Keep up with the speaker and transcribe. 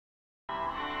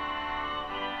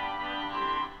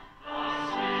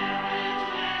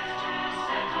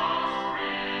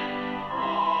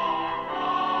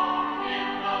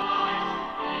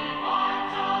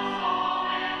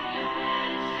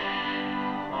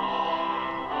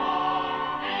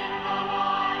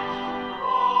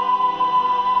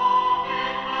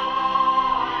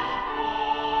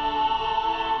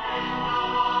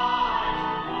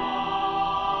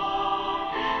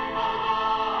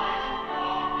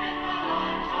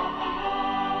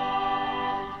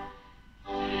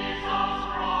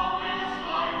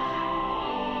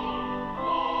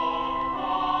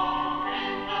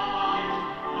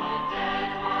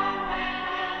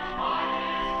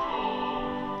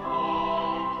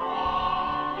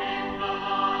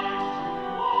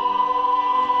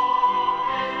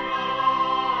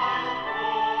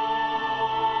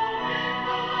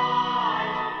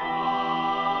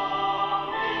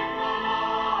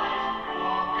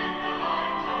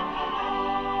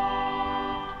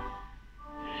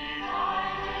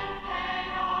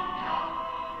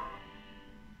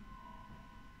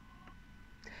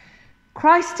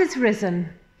Christ is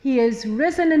risen. He is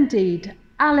risen indeed.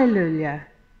 Alleluia.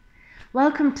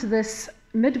 Welcome to this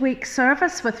midweek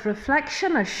service with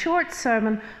reflection, a short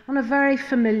sermon on a very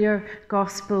familiar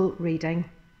gospel reading.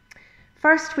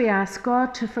 First, we ask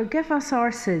God to forgive us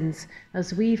our sins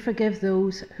as we forgive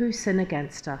those who sin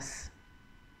against us.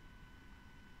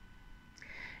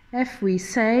 If we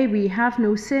say we have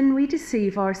no sin, we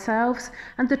deceive ourselves,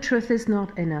 and the truth is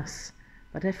not in us.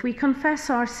 But if we confess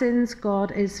our sins,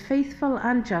 God is faithful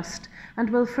and just, and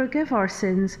will forgive our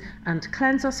sins and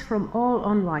cleanse us from all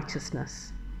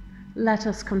unrighteousness. Let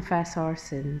us confess our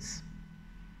sins.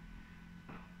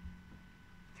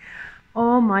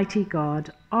 Almighty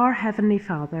God, our Heavenly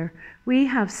Father, we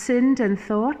have sinned in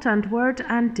thought and word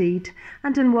and deed,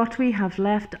 and in what we have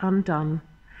left undone.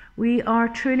 We are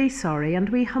truly sorry, and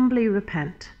we humbly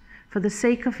repent. For the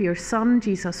sake of your Son,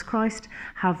 Jesus Christ,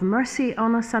 have mercy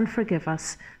on us and forgive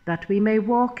us, that we may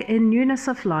walk in newness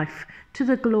of life to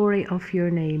the glory of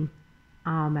your name.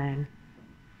 Amen.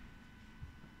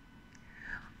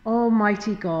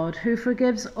 Almighty God, who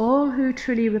forgives all who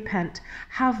truly repent,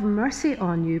 have mercy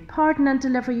on you, pardon and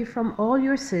deliver you from all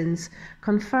your sins,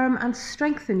 confirm and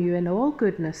strengthen you in all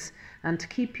goodness, and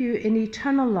keep you in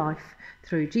eternal life,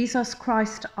 through Jesus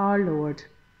Christ our Lord.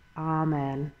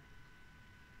 Amen.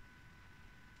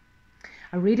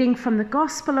 A reading from the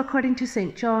Gospel according to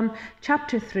St. John,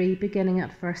 chapter 3, beginning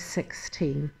at verse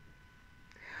 16.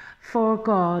 For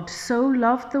God so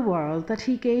loved the world that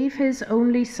he gave his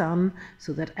only Son,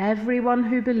 so that everyone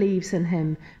who believes in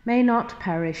him may not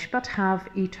perish but have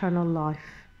eternal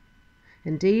life.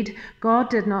 Indeed, God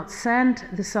did not send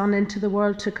the Son into the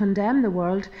world to condemn the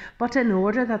world, but in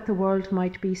order that the world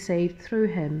might be saved through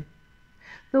him.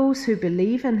 Those who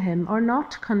believe in him are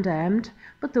not condemned,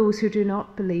 but those who do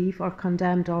not believe are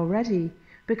condemned already,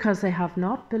 because they have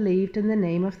not believed in the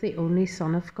name of the only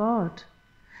Son of God.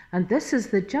 And this is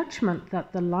the judgment,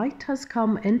 that the light has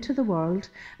come into the world,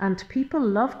 and people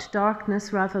loved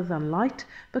darkness rather than light,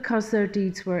 because their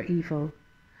deeds were evil.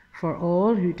 For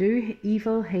all who do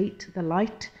evil hate the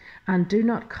light, and do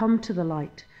not come to the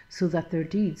light, so that their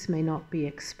deeds may not be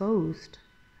exposed.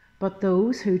 But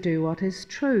those who do what is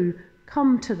true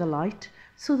come to the light,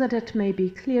 so that it may be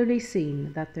clearly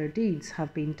seen that their deeds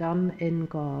have been done in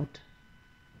God.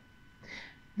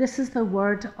 This is the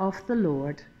word of the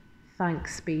Lord.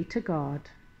 Thanks be to God.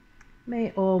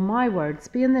 May all my words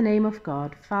be in the name of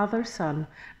God, Father, Son,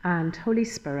 and Holy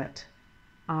Spirit.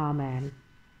 Amen.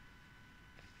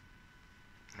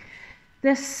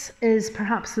 This is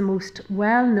perhaps the most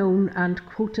well-known and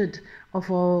quoted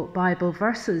of all Bible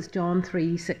verses, John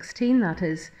 3:16, that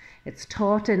is. It's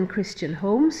taught in Christian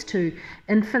homes to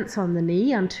infants on the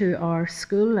knee and to our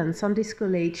school and Sunday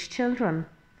school aged children.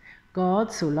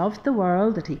 God so loved the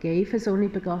world that he gave his only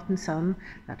begotten Son,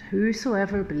 that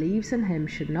whosoever believes in him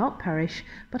should not perish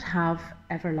but have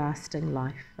everlasting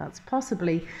life. That's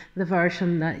possibly the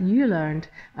version that you learned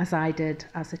as I did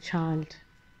as a child.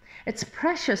 It's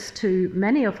precious to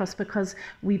many of us because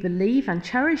we believe and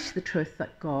cherish the truth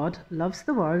that God loves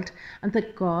the world and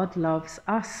that God loves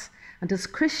us. And as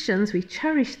Christians, we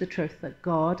cherish the truth that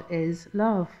God is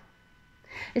love.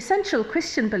 Essential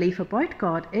Christian belief about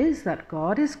God is that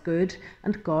God is good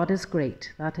and God is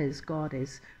great. That is, God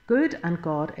is good and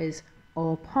God is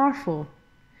all-powerful.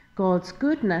 God's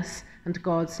goodness and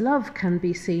God's love can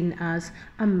be seen as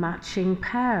a matching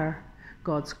pair.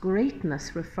 God's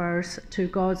greatness refers to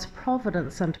God's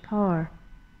providence and power.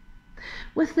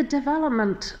 With the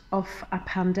development of a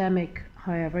pandemic,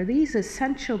 however, these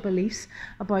essential beliefs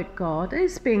about God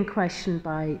is being questioned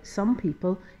by some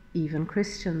people, even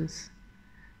Christians.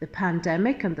 The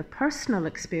pandemic and the personal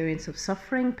experience of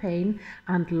suffering, pain,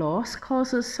 and loss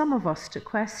causes some of us to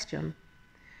question.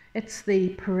 It's the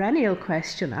perennial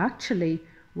question, actually,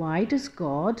 why does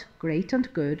God, great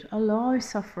and good, allow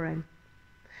suffering?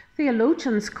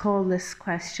 Theologians call this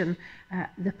question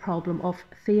the problem of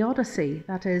theodicy,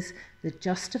 that is, the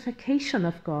justification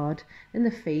of God in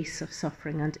the face of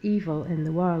suffering and evil in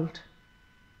the world.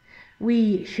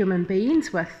 We human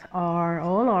beings, with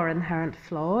all our inherent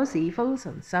flaws, evils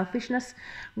and selfishness,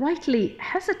 rightly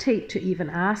hesitate to even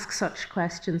ask such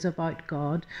questions about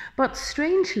God, but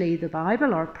strangely the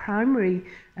Bible, our primary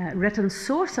written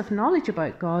source of knowledge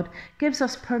about God, gives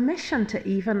us permission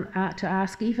to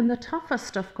ask even the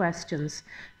toughest of questions,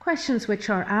 questions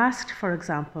which are asked, for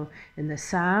example, in the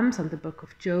Psalms and the book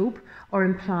of Job, or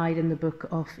implied in the book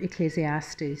of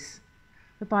Ecclesiastes.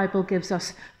 The Bible gives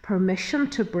us permission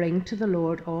to bring to the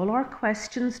Lord all our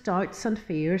questions, doubts, and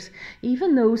fears,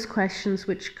 even those questions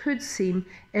which could seem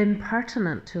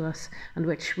impertinent to us and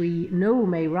which we know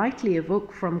may rightly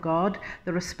evoke from God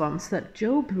the response that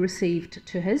Job received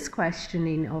to his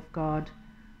questioning of God.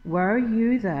 Were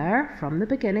you there from the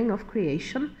beginning of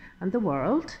creation and the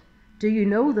world? Do you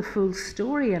know the full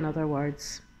story, in other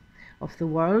words, of the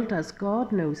world as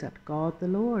God knows it, God the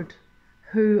Lord?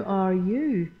 Who are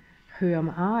you? Who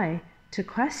am I to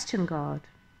question God?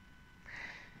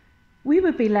 We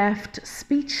would be left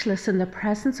speechless in the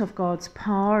presence of God's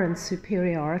power and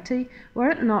superiority were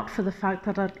it not for the fact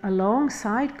that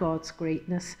alongside God's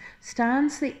greatness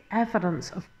stands the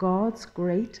evidence of God's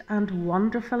great and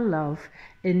wonderful love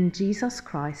in Jesus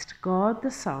Christ, God the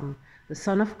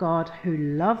Son of God, who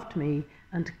loved me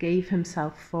and gave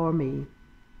himself for me.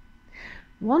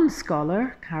 One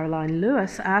scholar, Caroline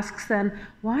Lewis, asks then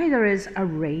why there is a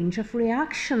range of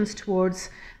reactions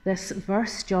towards this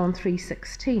verse, John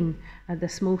 3:16,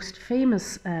 this most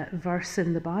famous verse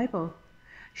in the Bible.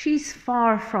 She's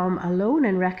far from alone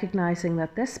in recognizing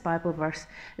that this Bible verse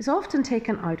is often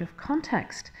taken out of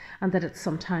context and that it's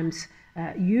sometimes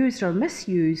used or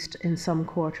misused in some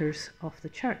quarters of the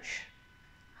church.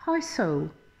 How so?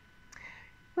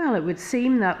 Well, it would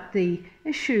seem that the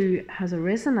issue has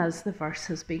arisen as the verse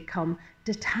has become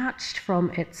detached from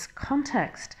its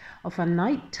context of a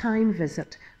nighttime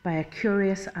visit by a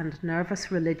curious and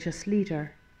nervous religious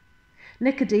leader.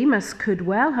 Nicodemus could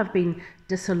well have been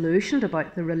disillusioned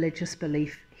about the religious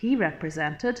belief he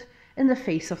represented in the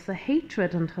face of the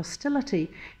hatred and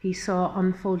hostility he saw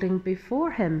unfolding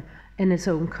before him in his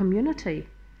own community,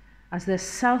 as this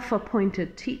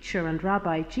self-appointed teacher and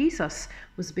rabbi Jesus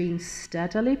was being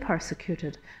steadily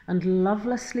persecuted and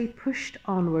lovelessly pushed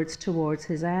onwards towards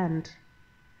his end.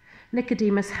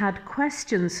 Nicodemus had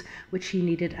questions which he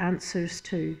needed answers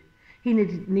to. He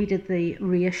needed the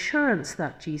reassurance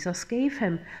that Jesus gave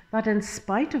him that in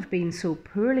spite of being so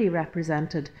poorly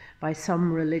represented by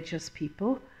some religious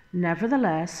people,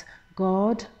 nevertheless,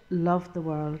 God loved the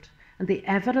world, and the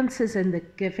evidence is in the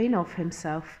giving of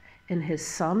himself in his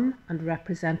Son and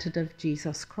representative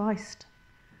Jesus Christ.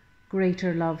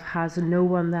 Greater love has no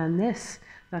one than this,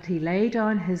 that he lay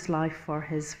down his life for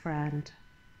his friend.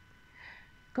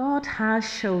 God has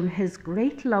shown his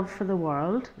great love for the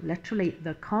world, literally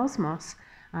the cosmos,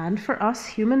 and for us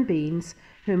human beings,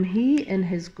 whom he in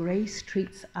his grace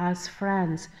treats as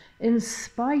friends, in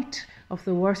spite of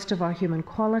the worst of our human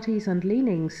qualities and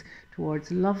leanings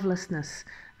towards lovelessness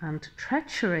and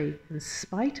treachery, in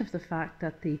spite of the fact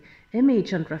that the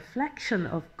image and reflection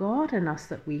of God in us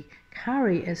that we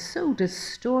carry is so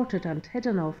distorted and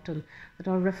hidden often that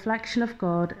our reflection of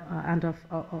God and of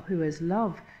who is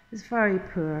love is very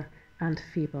poor and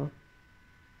feeble.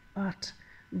 But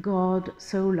God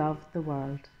so loved the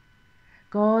world.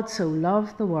 God so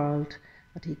loved the world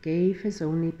that he gave his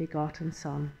only begotten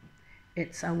Son.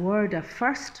 It's a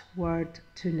first word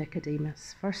to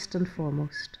Nicodemus, first and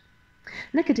foremost.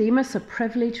 Nicodemus, a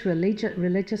privileged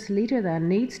religious leader then,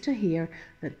 needs to hear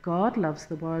that God loves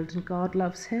the world and God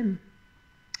loves him.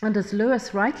 And as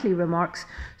Lewis rightly remarks,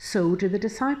 so do the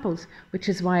disciples, which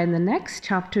is why in the next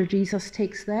chapter Jesus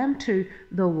takes them to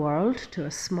the world, to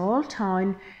a small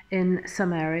town in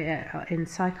Samaria, in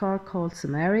Sychar called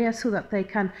Samaria, so that they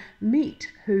can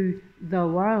meet who the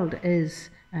world is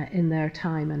in their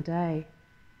time and day.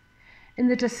 In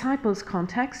the disciples'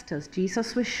 context, as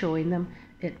Jesus was showing them,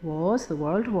 the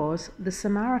world was the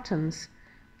Samaritans.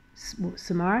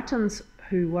 Samaritans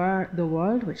who were the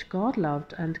world which God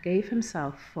loved and gave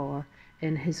himself for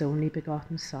in his only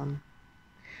begotten Son.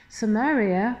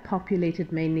 Samaria,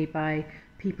 populated mainly by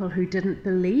people who didn't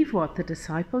believe what the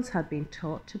disciples had been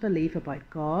taught to believe about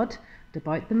God,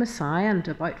 about the Messiah, and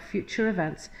about future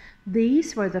events,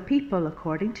 these were the people,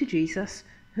 according to Jesus,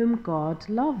 whom God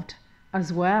loved,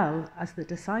 as well as the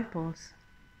disciples.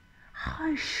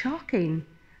 How shocking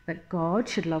that God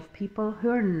should love people who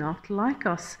are not like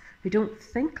us, who don't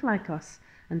think like us,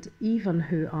 and even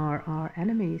who are our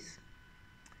enemies.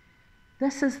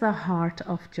 This is the heart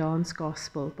of John's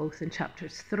Gospel, both in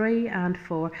chapters 3 and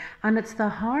 4, and it's the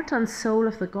heart and soul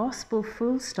of the Gospel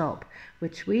full stop,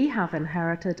 which we have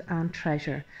inherited and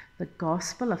treasure, the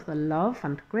Gospel of the love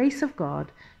and grace of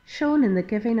God, shown in the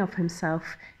giving of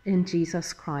himself in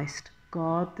Jesus Christ,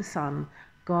 God the Son,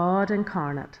 God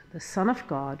incarnate, the Son of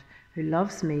God, who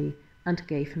loves me and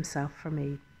gave himself for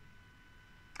me.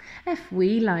 If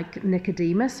we, like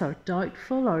Nicodemus, are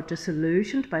doubtful or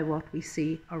disillusioned by what we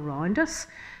see around us,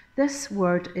 this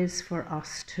word is for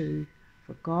us too.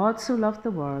 For God so loved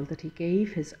the world that he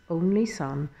gave his only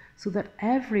Son, so that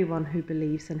everyone who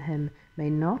believes in him may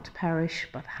not perish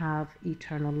but have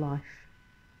eternal life.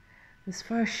 This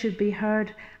verse should be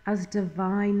heard as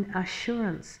divine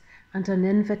assurance and an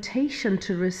invitation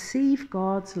to receive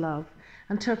God's love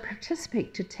and to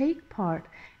participate, to take part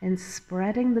in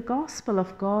spreading the gospel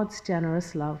of God's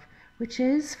generous love, which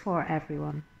is for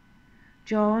everyone.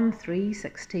 John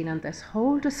 3:16 and this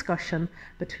whole discussion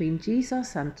between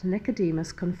Jesus and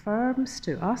Nicodemus confirms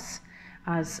to us,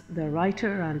 as the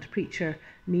writer and preacher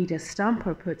Meade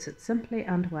Stamper puts it simply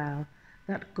and well,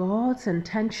 that God's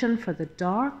intention for the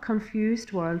dark,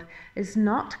 confused world is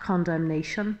not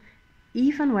condemnation,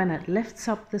 even when it lifts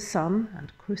up the Son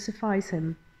and crucifies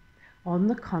him. On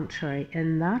the contrary,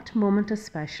 in that moment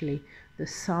especially, the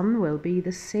Son will be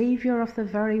the Saviour of the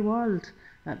very world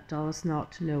that does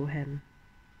not know him.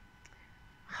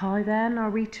 How then are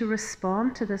we to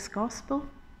respond to this gospel?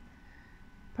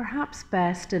 Perhaps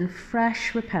best in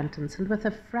fresh repentance and with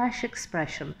a fresh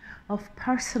expression of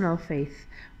personal faith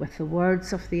with the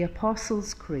words of the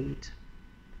Apostles' Creed.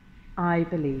 I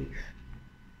believe.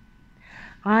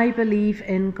 I believe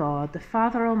in God, the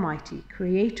Father Almighty,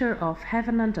 creator of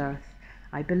heaven and earth.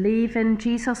 I believe in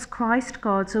Jesus Christ,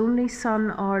 God's only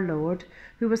Son, our Lord,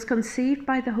 who was conceived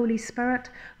by the Holy Spirit,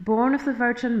 born of the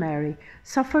Virgin Mary,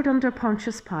 suffered under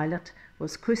Pontius Pilate,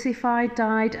 was crucified,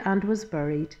 died, and was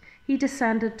buried. He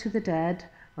descended to the dead.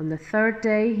 On the third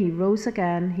day he rose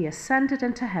again. He ascended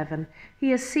into heaven.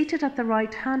 He is seated at the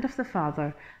right hand of the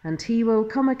Father, and he will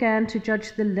come again to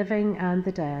judge the living and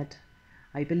the dead.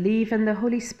 I believe in the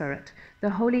Holy Spirit, the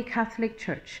Holy Catholic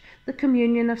Church, the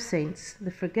communion of saints, the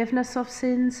forgiveness of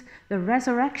sins, the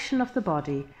resurrection of the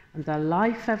body, and the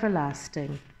life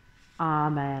everlasting.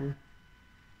 Amen.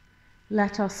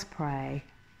 Let us pray.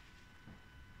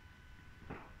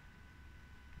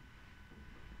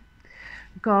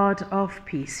 God of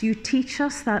peace, you teach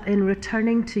us that in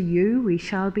returning to you we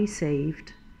shall be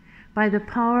saved. By the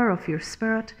power of your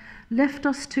Spirit, lift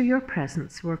us to your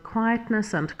presence, where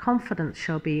quietness and confidence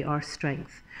shall be our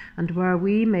strength, and where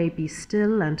we may be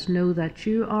still and know that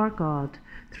you are God,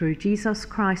 through Jesus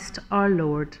Christ our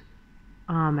Lord.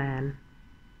 Amen.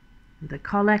 The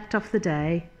Collect of the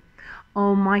Day.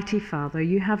 Almighty Father,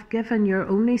 you have given your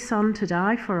only Son to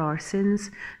die for our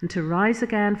sins and to rise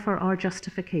again for our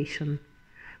justification.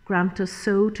 Grant us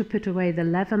so to put away the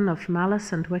leaven of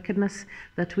malice and wickedness,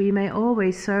 that we may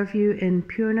always serve you in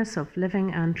pureness of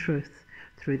living and truth,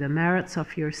 through the merits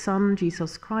of your Son,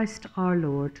 Jesus Christ our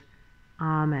Lord.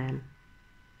 Amen.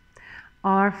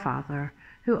 Our Father,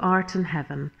 who art in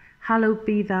heaven, hallowed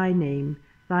be thy name.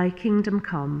 Thy kingdom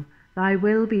come, thy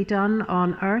will be done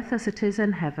on earth as it is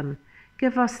in heaven.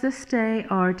 Give us this day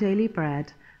our daily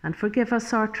bread, and forgive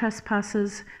us our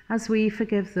trespasses, as we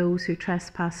forgive those who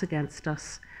trespass against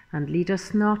us. And lead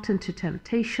us not into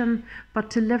temptation, but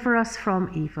deliver us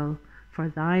from evil. For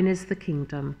thine is the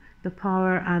kingdom, the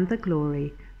power, and the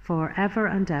glory, for ever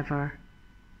and ever.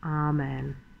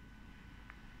 Amen.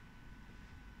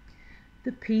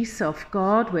 The peace of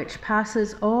God, which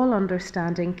passes all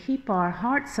understanding, keep our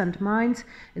hearts and minds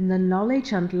in the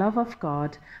knowledge and love of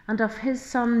God and of his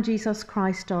Son, Jesus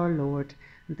Christ our Lord.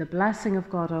 And the blessing of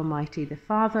God Almighty, the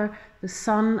Father, the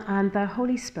Son, and the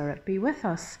Holy Spirit be with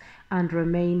us and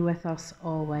remain with us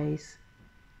always.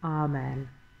 Amen.